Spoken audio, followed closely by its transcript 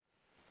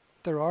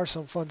there are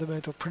some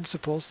fundamental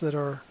principles that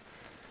are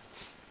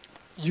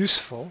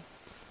useful.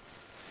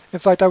 In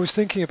fact, I was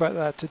thinking about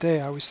that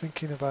today. I was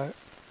thinking about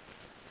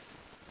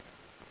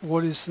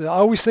I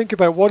always think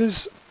about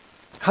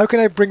how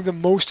can I bring the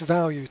most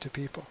value to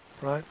people,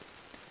 right?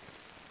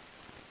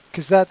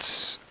 Because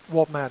that's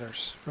what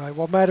matters, right?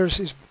 What matters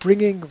is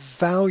bringing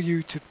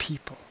value to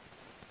people,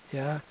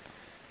 yeah?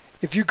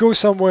 If you go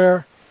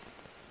somewhere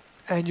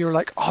and you're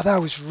like, oh, that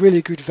was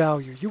really good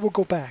value, you will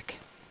go back,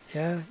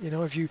 yeah?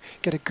 If you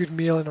get a good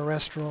meal in a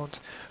restaurant,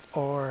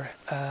 or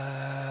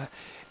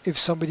if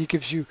somebody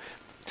gives you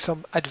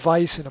some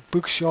advice in a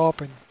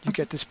bookshop and you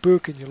get this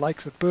book and you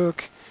like the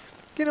book,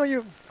 you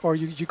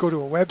go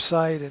to a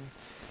website and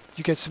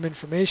you get some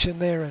information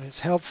there and it's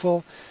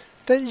helpful,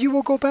 then you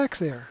will go back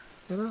there,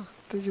 then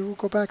you will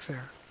go back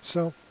there.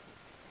 So,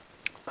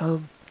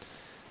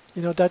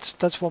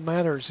 that's what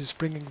matters, is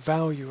bringing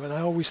value. And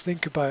I always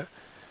think about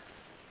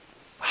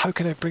how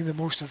can I bring the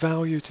most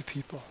value to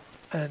people.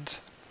 And,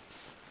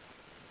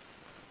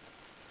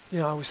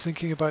 I was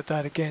thinking about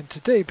that again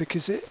today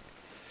because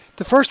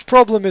the first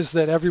problem is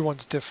that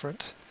everyone's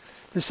different.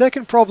 The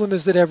second problem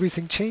is that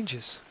everything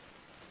changes.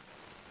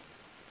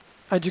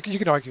 And you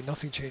can argue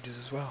nothing changes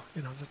as well.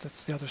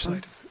 That's the other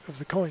side of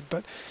the coin.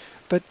 But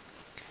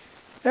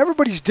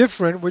everybody's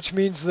different, which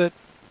means that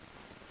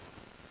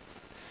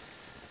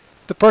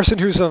the person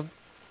who's a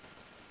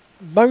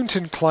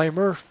mountain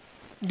climber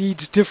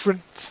needs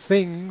different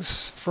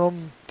things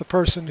from the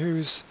person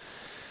who's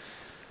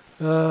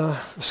a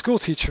school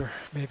teacher,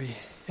 maybe.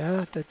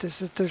 Yeah,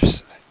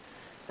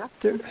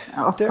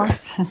 Of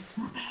course.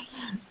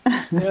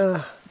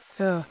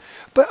 yeah.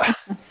 But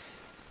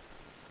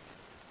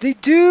they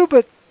do,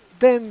 but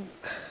then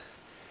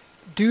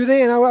do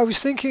they? And I was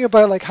thinking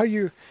about like how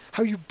you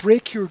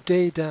break your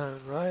day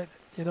down, right?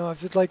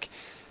 If it's like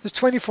there's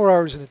 24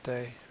 hours in a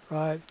day,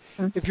 right?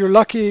 If you're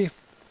lucky,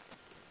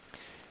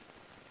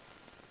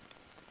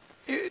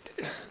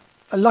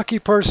 a lucky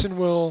person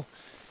will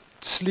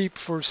sleep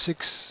for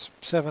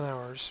 6-7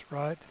 hours,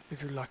 right?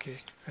 If you're lucky,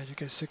 and you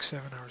get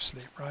 6-7 hours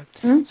sleep, right?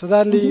 So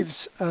that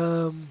leaves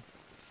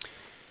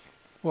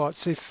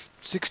say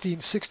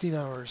 16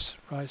 hours,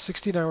 right?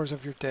 16 hours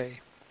of your day,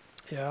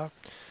 yeah.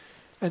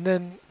 And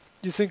then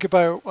you think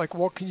about like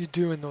what can you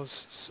do in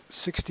those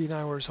 16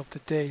 hours of the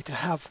day to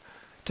have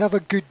a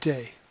good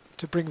day,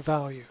 to bring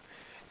value.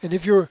 And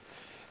if you're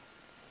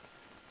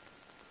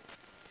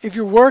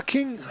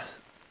working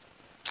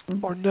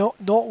or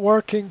not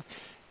working,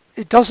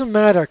 it doesn't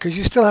matter, because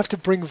you still have to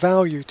bring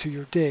value to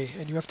your day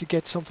and you have to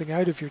get something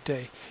out of your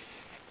day.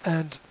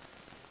 And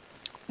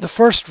the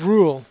first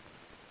rule,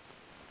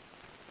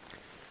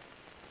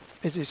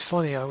 it's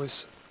funny, I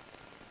was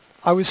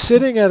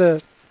sitting at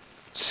a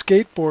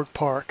skateboard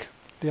park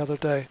the other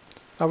day.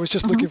 I was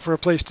just looking for a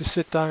place to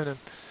sit down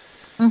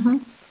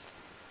and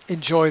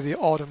enjoy the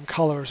autumn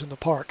colors in the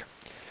park.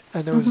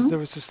 And there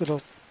was this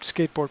little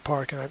skateboard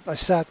park, and I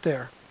sat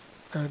there,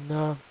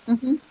 and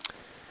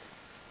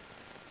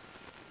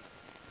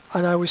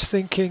and I was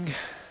thinking,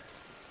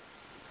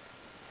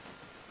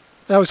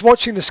 and I was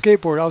watching the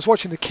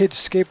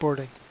kids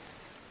skateboarding,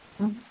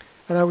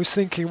 and I was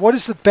thinking, what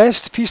is the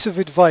best piece of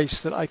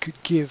advice that I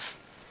could give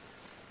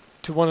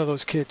to one of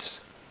those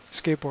kids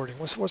skateboarding?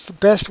 What's the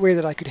best way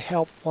that I could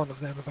help one of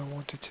them if I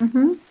wanted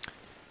to?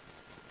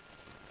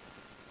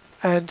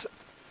 And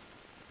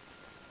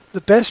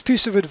the best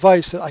piece of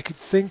advice that I could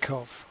think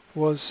of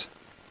was,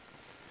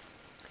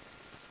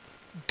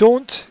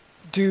 don't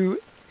do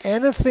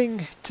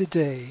anything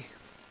today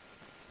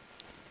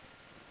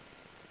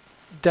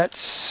that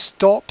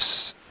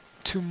stops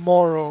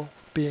tomorrow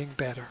being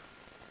better.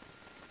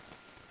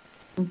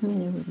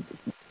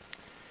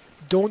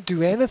 Don't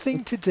do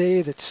anything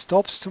today that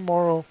stops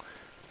tomorrow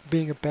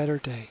being a better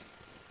day.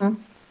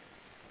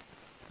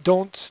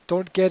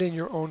 Don't get in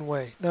your own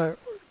way. Now,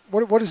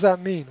 what does that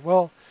mean?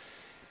 Well,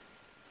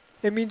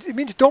 it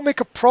means don't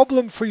make a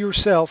problem for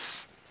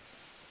yourself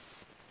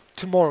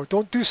tomorrow.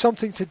 Don't do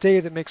something today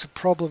that makes a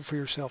problem for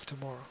yourself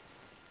tomorrow.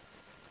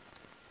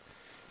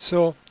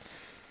 So,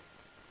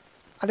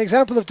 an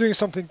example of doing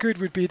something good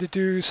would be to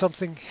do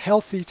something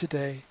healthy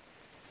today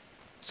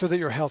so that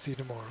you're healthy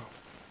tomorrow.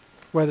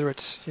 Whether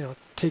it's,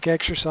 take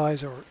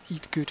exercise or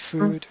eat good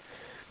food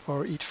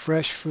or eat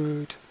fresh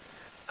food.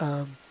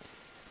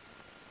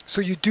 So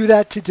you do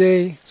that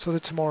today so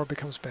that tomorrow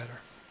becomes better.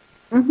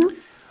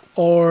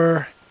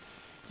 Or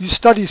you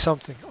study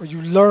something or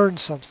you learn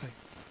something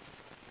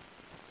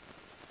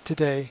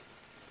today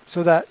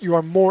so that you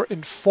are more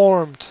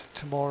informed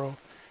tomorrow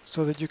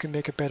so that you can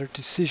make a better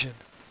decision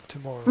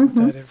tomorrow with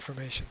that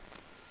information.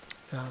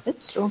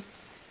 It's true.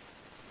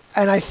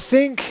 And I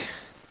think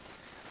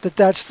that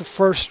that's the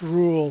first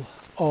rule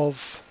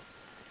of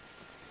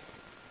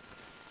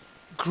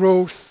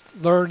growth,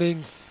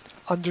 learning,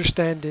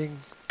 understanding,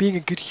 being a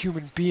good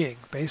human being,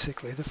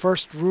 basically. The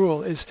first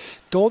rule is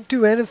don't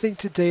do anything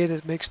today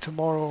that makes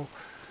tomorrow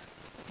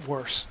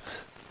worse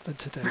than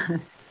today.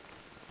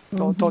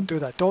 Don't do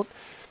that.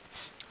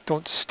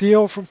 Don't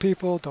steal from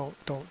people. Don't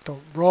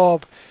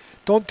rob.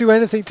 Don't do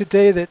anything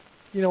today that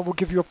will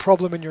give you a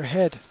problem in your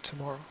head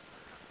tomorrow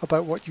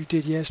about what you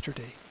did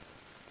yesterday.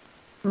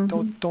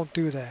 Mm-hmm. Don't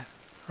do that,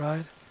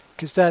 right?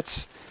 Because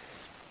that's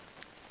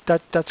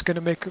going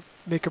to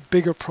make a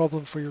bigger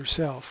problem for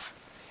yourself.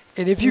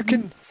 And if you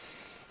Mm-hmm.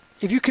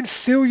 can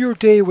fill your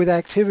day with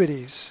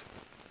activities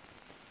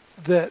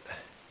that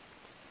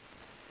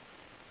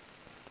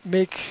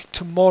make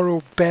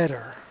tomorrow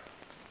better,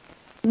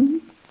 Mm-hmm.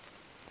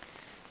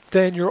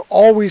 then you're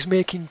always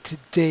making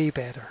today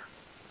better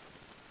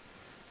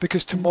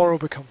because Mm-hmm. tomorrow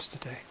becomes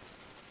today.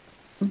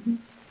 Mm-hmm.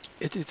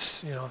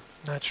 It's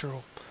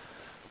natural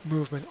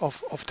movement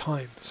of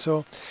time.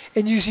 So,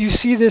 and you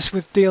see this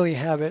with daily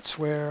habits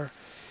where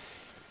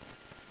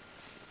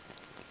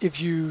if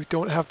you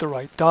don't have the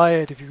right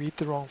diet, if you eat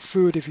the wrong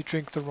food, if you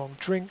drink the wrong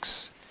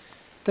drinks,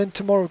 then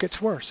tomorrow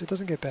gets worse. It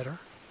doesn't get better,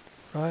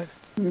 right?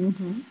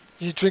 Mm-hmm.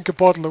 You drink a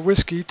bottle of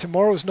whiskey,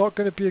 tomorrow's not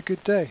going to be a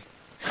good day,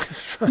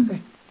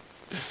 right?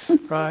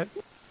 Right.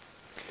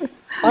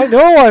 I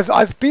know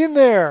I've been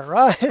there,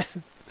 right?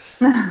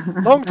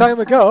 Long time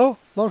ago,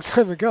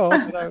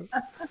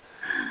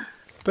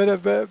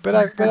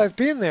 but I've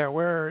been there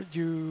where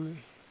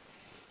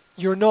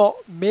you're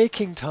not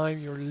making time,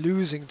 you're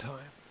losing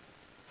time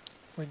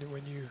when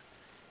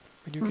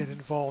you get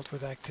involved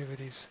with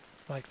activities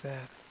like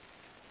that.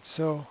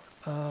 So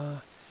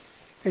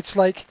it's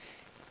like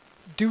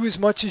do as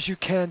much as you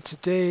can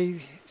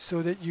today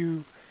so that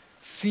you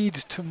feed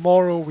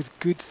tomorrow with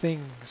good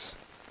things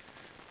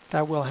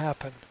that will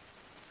happen.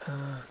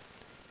 Uh,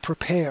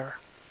 Prepare.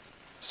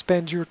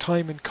 Spend your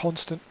time in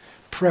constant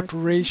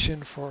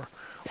preparation for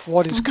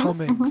what is Mm-hmm.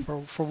 coming, Mm-hmm.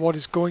 for what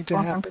is going to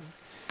Uh-huh.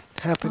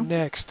 happen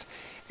next.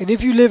 And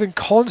if you live in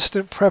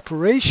constant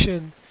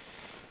preparation,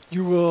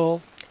 you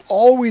will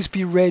always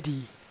be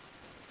ready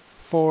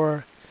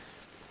for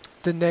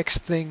the next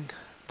thing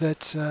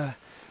that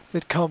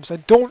comes.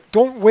 And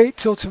don't wait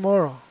till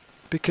tomorrow,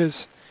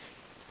 because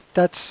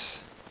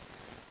that's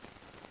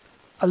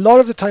a lot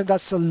of the time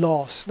that's a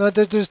loss. Now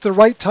there's the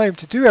right time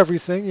to do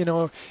everything.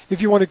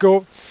 If you want to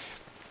go,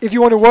 if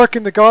you want to work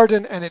in the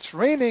garden and it's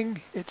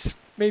raining, it's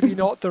maybe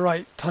not the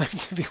right time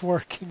to be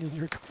working in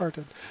your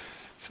garden.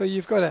 So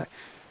you've got to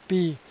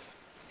be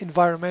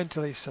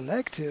environmentally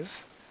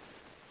selective,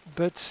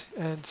 but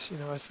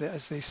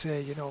as they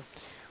say,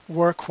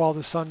 work while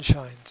the sun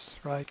shines,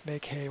 right?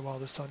 Make hay while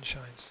the sun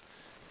shines.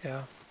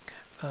 Yeah.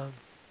 Um,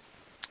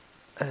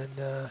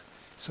 and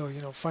so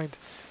find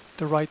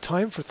the right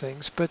time for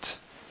things, but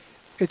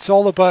it's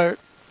all about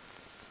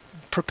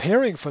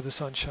preparing for the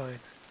sunshine,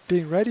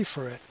 being ready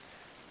for it,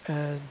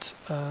 and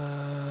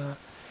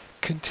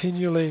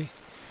continually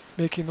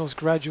making those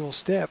gradual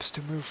steps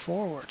to move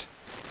forward.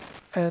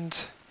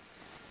 And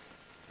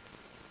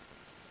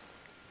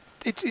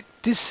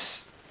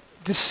this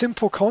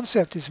simple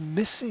concept is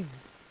missing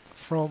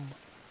from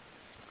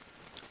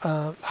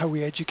how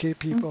we educate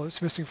people.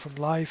 It's missing from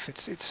life.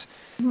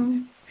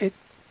 Mm-hmm. It.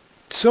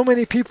 So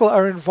many people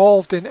are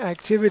involved in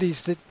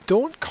activities that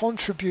don't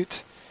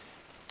contribute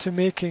to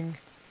making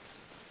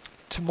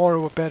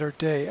tomorrow a better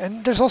day.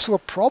 And there's also a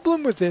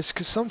problem with this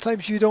because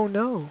sometimes you don't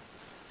know.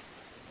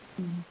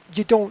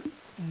 You don't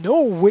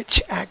know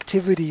which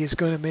activity is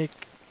going to make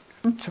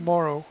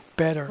tomorrow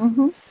better.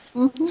 Mm-hmm.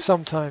 Mm-hmm.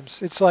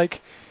 Sometimes it's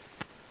like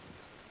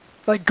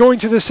going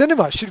to the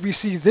cinema. Should we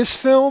see this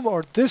film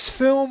or this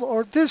film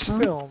or this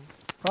film?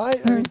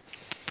 Right? I mean,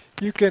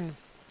 you can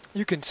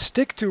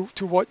stick to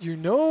what you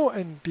know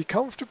and be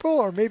comfortable,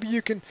 or maybe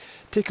you can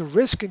take a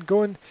risk and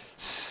go and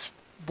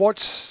watch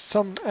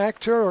some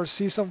actor or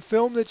see some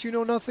film that you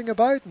know nothing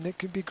about, and it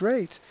could be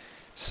great.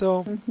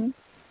 So, Mm-hmm.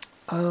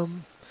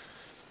 um,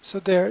 so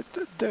there's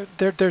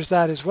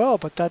that as well.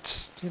 But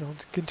that's the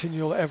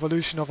continual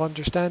evolution of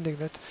understanding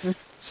that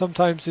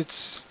sometimes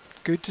it's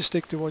good to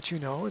stick to what you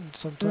know, and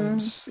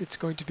Mm-hmm. sometimes it's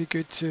going to be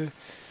good to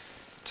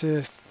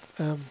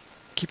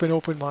keep an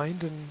open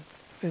mind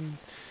and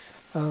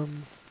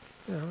um,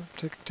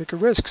 take a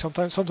risk.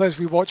 Sometimes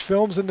we watch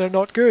films and they're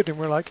not good, and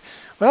we're like,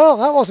 well,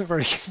 that wasn't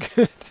very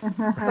good,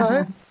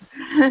 right?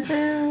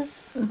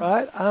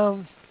 Right?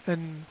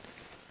 And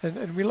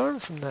we learn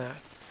from that.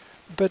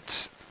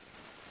 But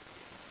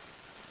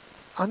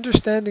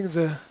understanding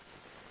the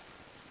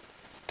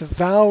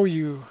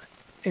value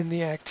in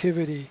the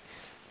activity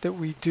that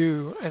we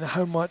do and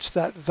how much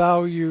that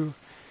value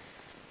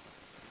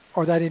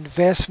or that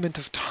investment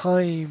of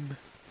time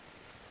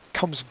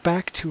comes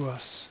back to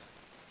us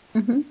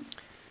Mm-hmm.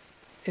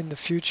 in the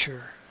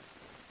future.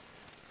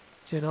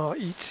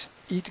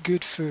 Eat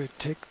good food.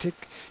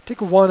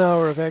 Take 1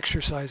 hour of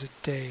exercise a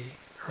day,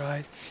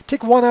 right?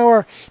 Take 1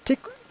 hour.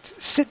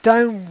 Sit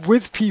down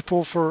with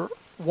people for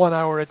 1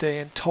 hour a day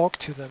and talk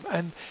to them,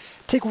 and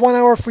take 1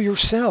 hour for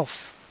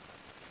yourself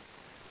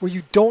where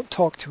you don't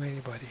talk to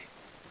anybody,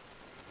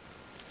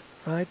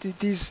 right?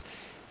 These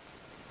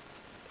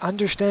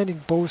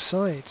understanding both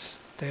sides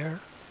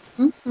there.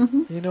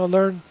 Mm-hmm.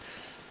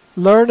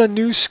 Learn a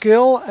new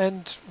skill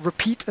and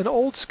repeat an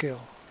old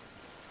skill.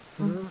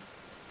 You know,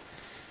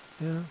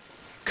 yeah.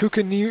 Cook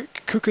a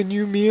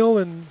new meal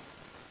and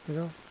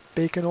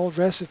bake an old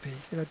recipe.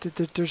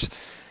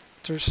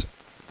 There's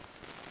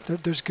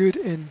There's good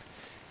in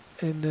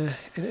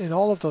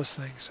all of those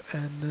things,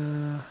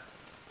 and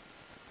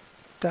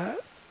that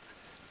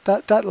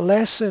that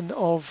lesson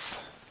of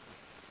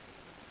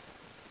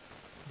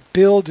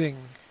building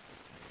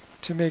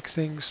to make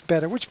things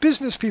better, which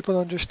business people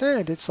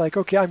understand. It's like,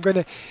 okay, I'm going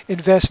to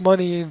invest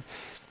money in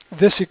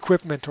this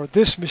equipment or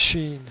this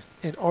machine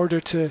in order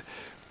to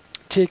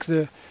take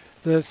the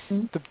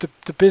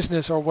the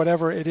business or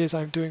whatever it is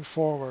I'm doing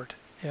forward.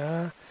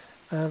 Yeah,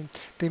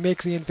 they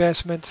make the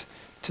investment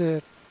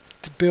to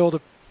build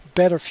a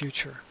better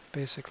future,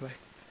 basically,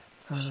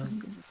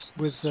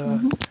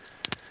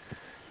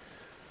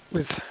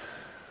 with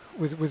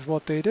with with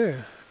what they do,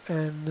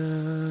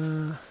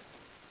 and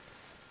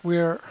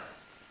we're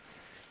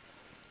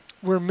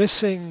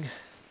missing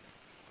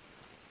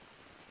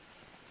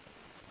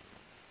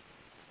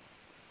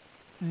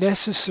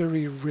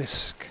necessary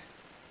risk.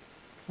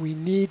 We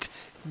need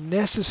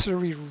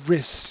necessary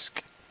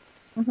risk.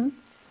 Mm-hmm.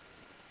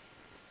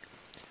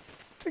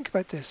 Think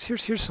about this.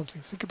 Here's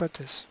something. Think about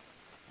this.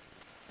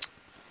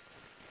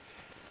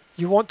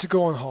 You want to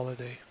go on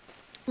holiday.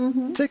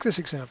 Mm-hmm. Take this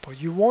example.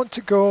 You want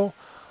to go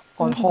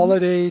on Mm-hmm.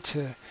 holiday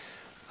to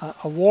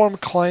a warm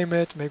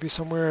climate, maybe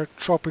somewhere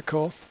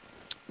tropical.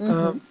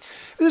 Mm-hmm.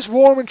 This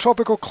warm and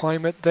tropical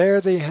climate, there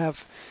they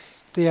have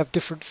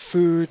different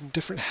food and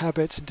different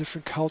habits and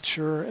different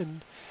culture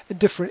and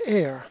different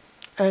air.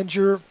 And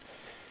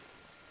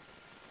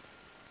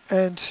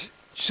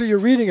so you're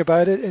reading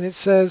about it, and it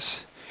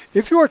says,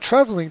 if you are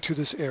traveling to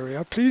this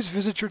area, please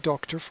visit your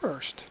doctor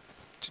first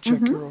to check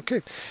Mm-hmm. you're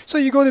okay. So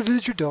you go to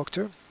visit your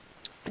doctor,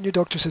 and your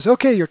doctor says,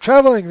 okay, you're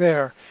traveling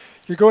there.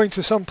 You're going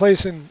to some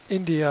place in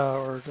India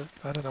or,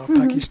 I don't know,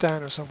 Mm-hmm.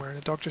 Pakistan or somewhere. And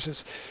the doctor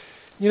says,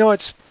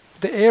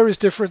 the air is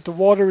different, the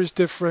water is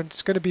different.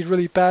 It's going to be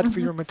really bad for Mm-hmm.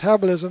 your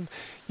metabolism.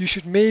 You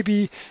should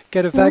maybe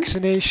get a Mm-hmm.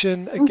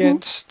 vaccination Mm-hmm.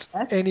 against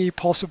Yes. any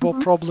possible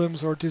Mm-hmm.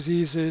 problems or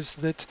diseases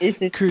that Is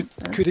it?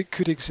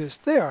 could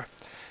exist there.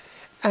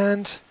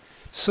 And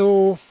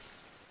so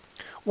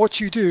what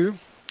you do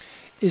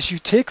is you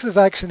take the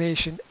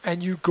vaccination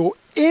and you go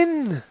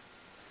in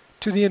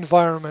to the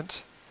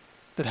environment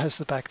that has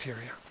the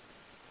bacteria,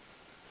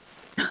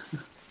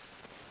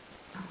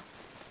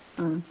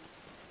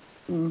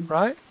 Mm-hmm.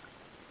 right?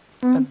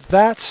 Mm-hmm. And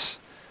that's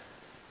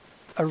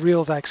a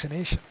real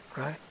vaccination,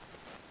 right?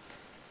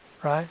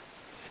 Right?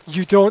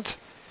 You don't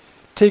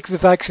take the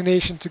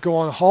vaccination to go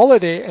on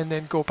holiday and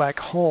then go back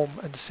home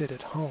and sit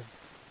at home,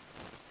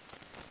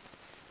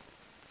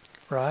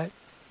 right?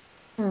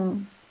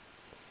 Mm-hmm.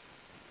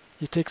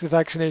 You take the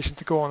vaccination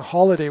to go on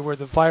holiday where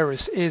the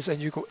virus is, and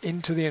you go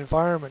into the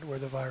environment where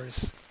the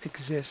virus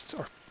exists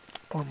or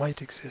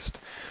might exist,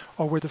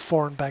 or where the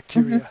foreign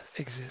bacteria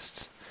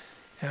exists.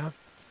 Yeah,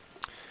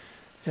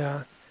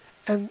 yeah,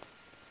 and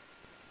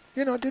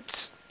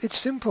it's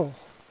simple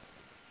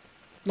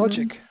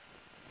logic.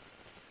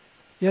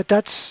 Yeah,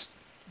 that's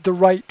the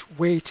right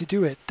way to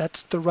do it.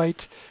 That's the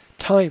right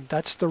time.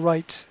 That's the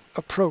right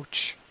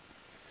approach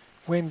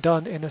when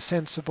done in a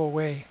sensible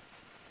way,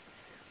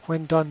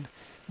 when done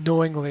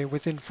knowingly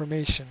with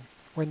information,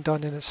 when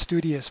done in a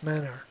studious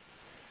manner,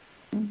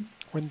 Mm-hmm.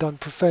 when done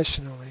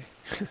professionally,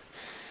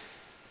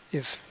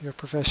 if your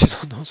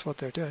professional knows what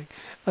they're doing.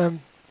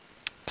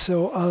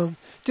 So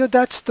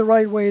that's the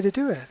right way to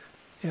do it.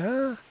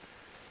 Yeah.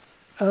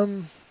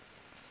 Um,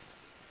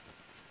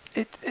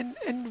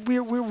 and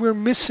we're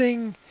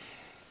missing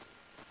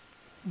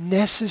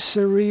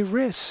necessary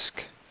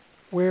risk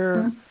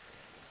where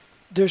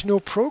there's no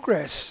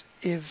progress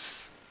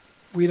if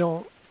we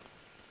don't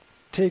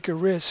take a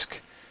risk.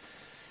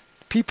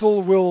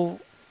 People will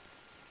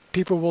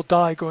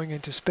die going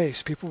into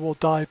space. People will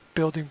die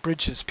building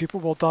bridges. People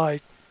will die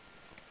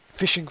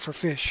fishing for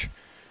fish,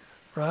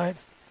 right?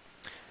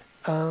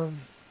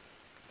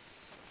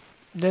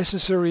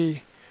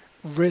 Necessary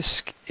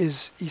risk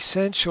is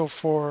essential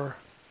for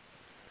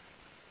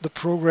the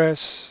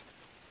progress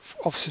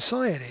of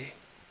society.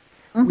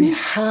 We Mm-hmm.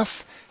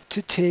 have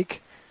to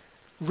take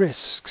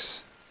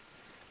risks.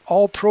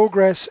 All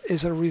progress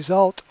is a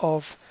result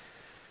of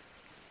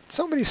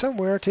somebody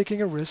somewhere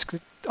taking a risk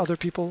that other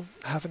people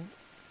haven't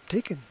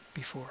taken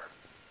before.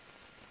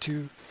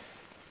 To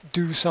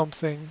do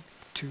something,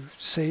 to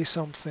say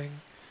something,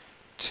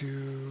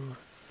 to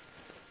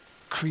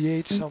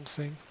create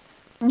something,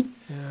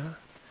 Mm-hmm. yeah,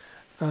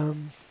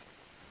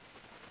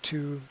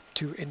 to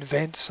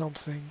invent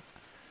something,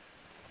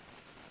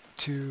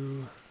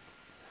 to,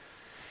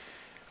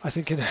 I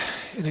think in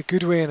a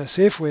good way, in a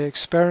safe way,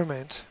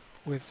 experiment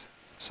with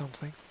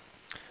something.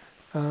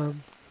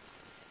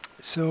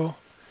 So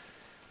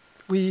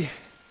we've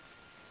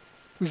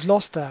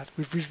lost that.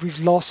 We've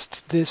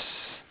lost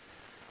this.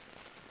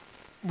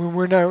 When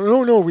we're now,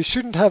 oh no, we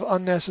shouldn't have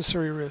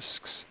unnecessary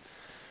risks.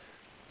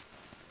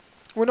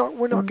 We're not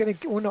gonna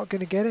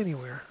get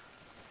anywhere.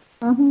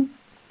 Mm-hmm.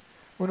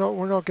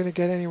 We're not gonna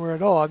get anywhere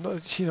at all. I'm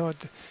not,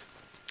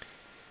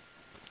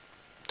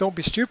 don't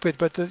be stupid,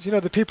 but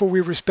the people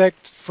we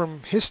respect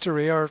from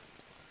history are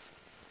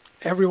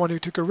everyone who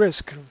took a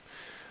risk.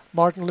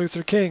 Martin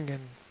Luther King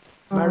and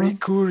Marie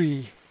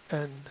Curie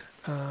and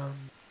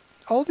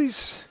all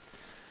these,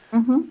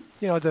 Mhm.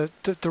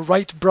 the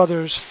Wright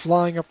brothers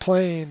flying a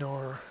plane,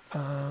 or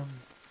uh,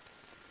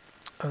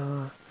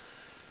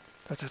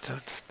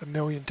 the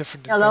million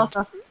different Yeah, lots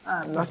of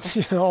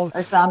all,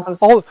 examples.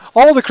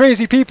 all the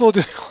crazy people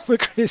doing all the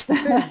crazy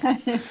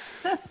things,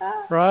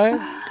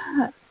 right?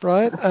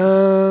 Right?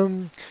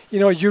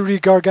 Yuri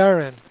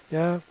Gagarin,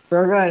 yeah,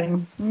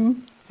 Programming.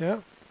 Mm. yeah.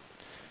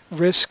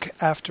 Risk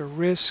after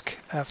risk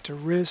after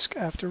risk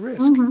after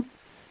risk. Mhm.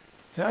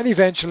 Yeah, and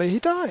eventually he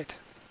died.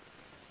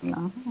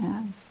 No,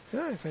 yeah.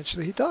 Yeah,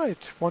 eventually he died.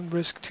 One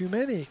risk too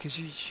many, because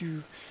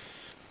you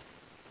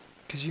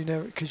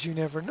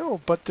never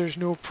know. But there's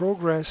no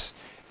progress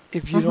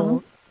if you Mhm.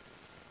 don't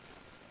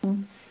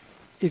Mm.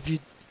 if you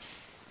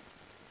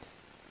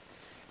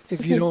if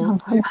If you you don't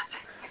don't if,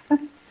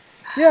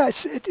 yeah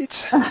it's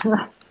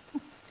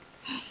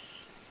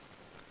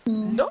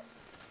Mm. no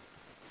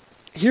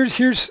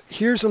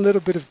here's a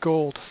little bit of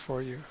gold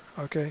for you.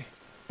 Okay,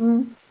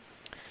 Mm.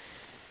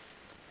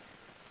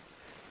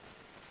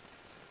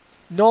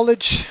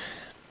 knowledge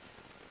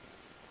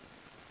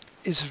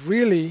is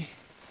really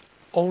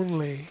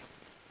only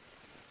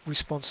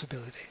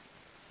responsibility.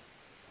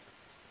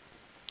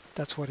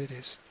 That's what it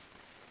is.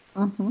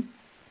 Mhm.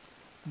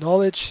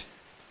 Knowledge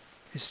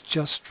is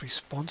just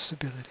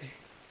responsibility.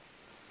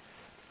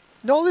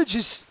 Knowledge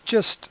is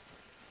just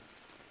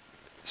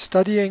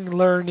studying,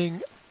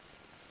 learning,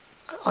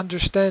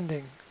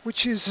 understanding,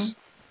 which Mm. is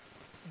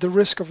the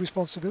risk of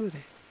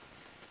responsibility.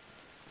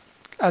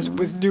 As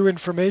with Mm. new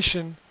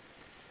information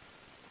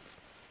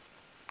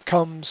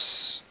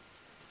comes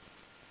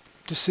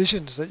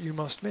decisions that you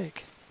must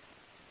make.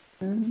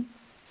 Mhm.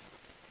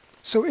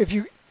 So if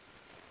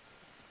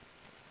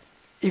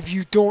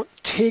you don't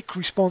take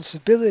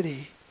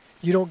responsibility,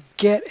 you don't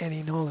get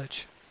any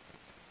knowledge.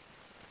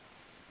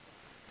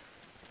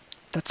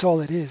 That's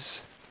all it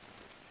is.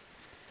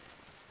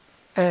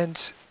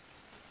 And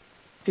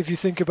if you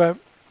think about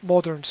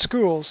modern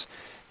schools,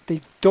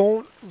 they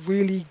don't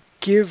really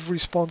give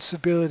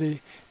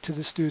responsibility to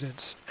the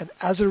students. And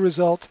as a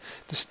result,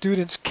 the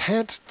students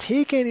can't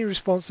take any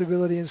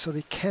responsibility, and so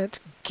they can't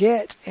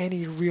get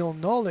any real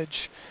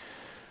knowledge,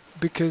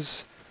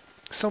 because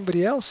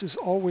somebody else is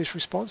always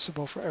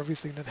responsible for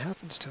everything that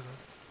happens to them.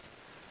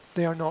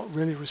 They are not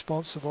really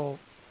responsible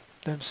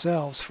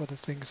themselves for the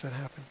things that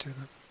happen to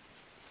them.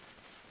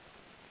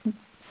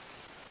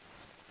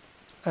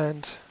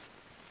 And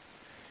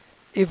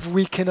if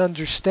we can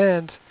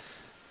understand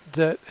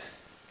that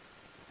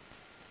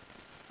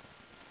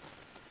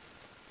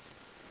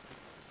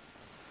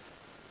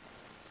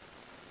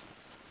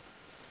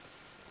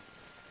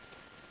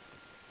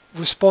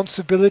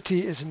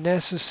responsibility is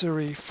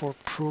necessary for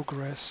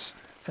progress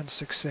and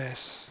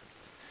success,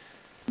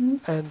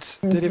 and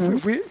that if, Mhm.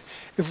 if we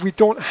if we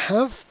don't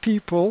have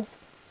people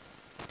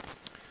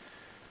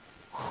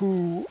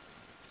who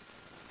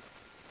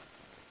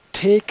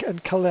take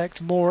and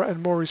collect more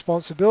and more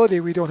responsibility,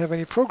 we don't have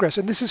any progress.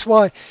 And this is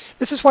why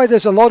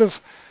there's a lot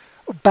of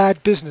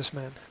bad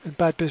businessmen and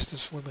bad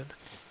businesswomen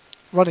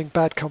running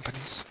bad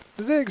companies.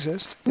 They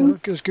exist, Mm.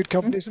 there's good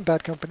companies and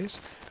bad companies,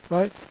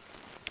 right?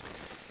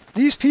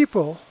 These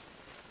people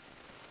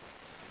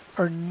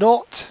are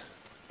not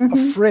Mhm.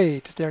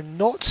 afraid, they're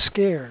not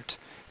scared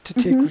to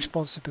take Mhm.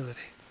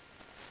 responsibility.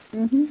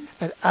 Mhm.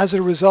 And as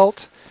a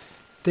result,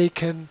 they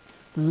can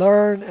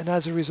learn, and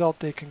as a result,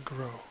 they can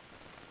grow.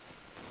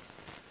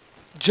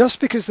 Just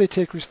because they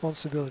take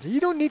responsibility. You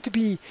don't need to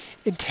be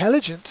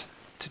intelligent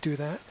to do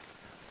that.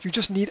 You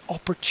just need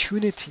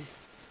opportunity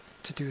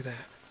to do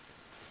that.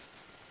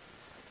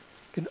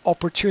 And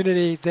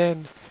opportunity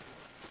then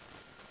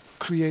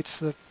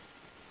creates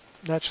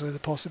naturally the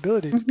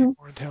possibility to be Mhm.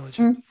 more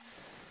intelligent Mm.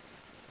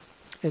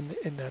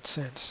 in that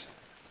sense.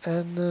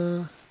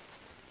 And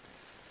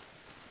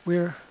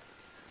we're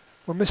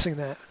we're missing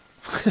that.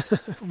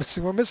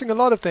 we're missing a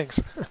lot of things,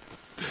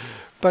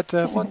 but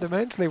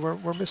fundamentally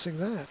we're missing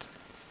that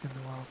in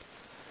the world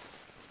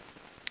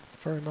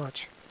very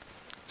much.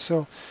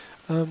 So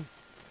um,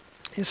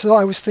 so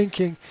I was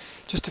thinking,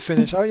 just to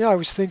finish, I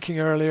was thinking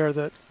earlier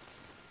that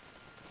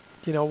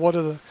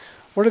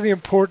what are the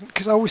important,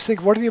 because I always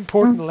think, what are the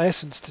important Mm.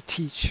 lessons to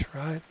teach,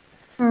 right?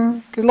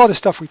 Mm. Because a lot of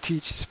stuff we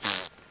teach is,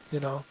 you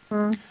know,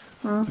 Mm.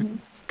 the Mhm.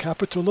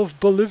 capital of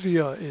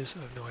Bolivia is,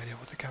 I have no idea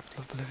what the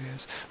capital of Bolivia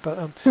is, but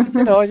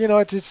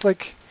Mhm. it's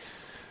like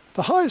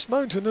the highest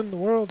mountain in the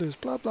world is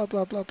blah blah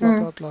blah blah blah Mm.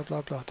 blah blah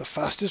blah blah. The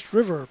fastest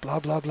river, blah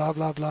blah blah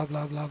blah blah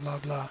blah blah blah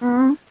blah.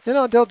 Mm.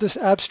 They'll this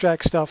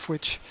abstract stuff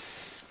which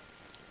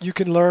you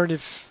can learn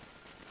if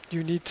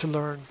you need to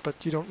learn, but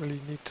you don't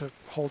really need to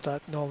hold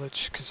that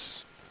knowledge,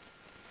 because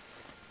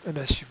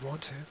unless you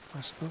want to,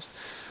 I suppose.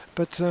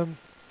 But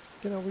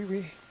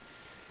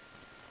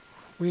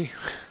we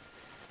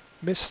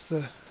miss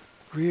the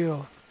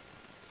real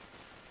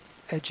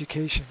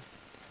education.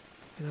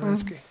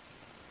 That's Mm. good.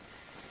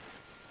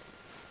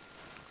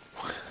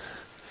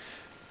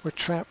 We're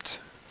trapped,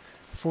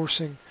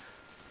 forcing.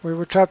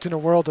 We're trapped in a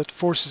world that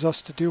forces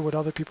us to do what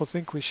other people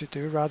think we should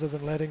do, rather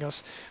than letting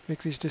us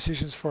make these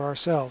decisions for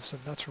ourselves,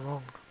 and that's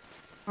wrong.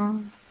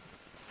 Mm.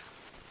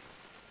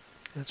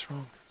 That's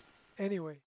wrong. Anyway.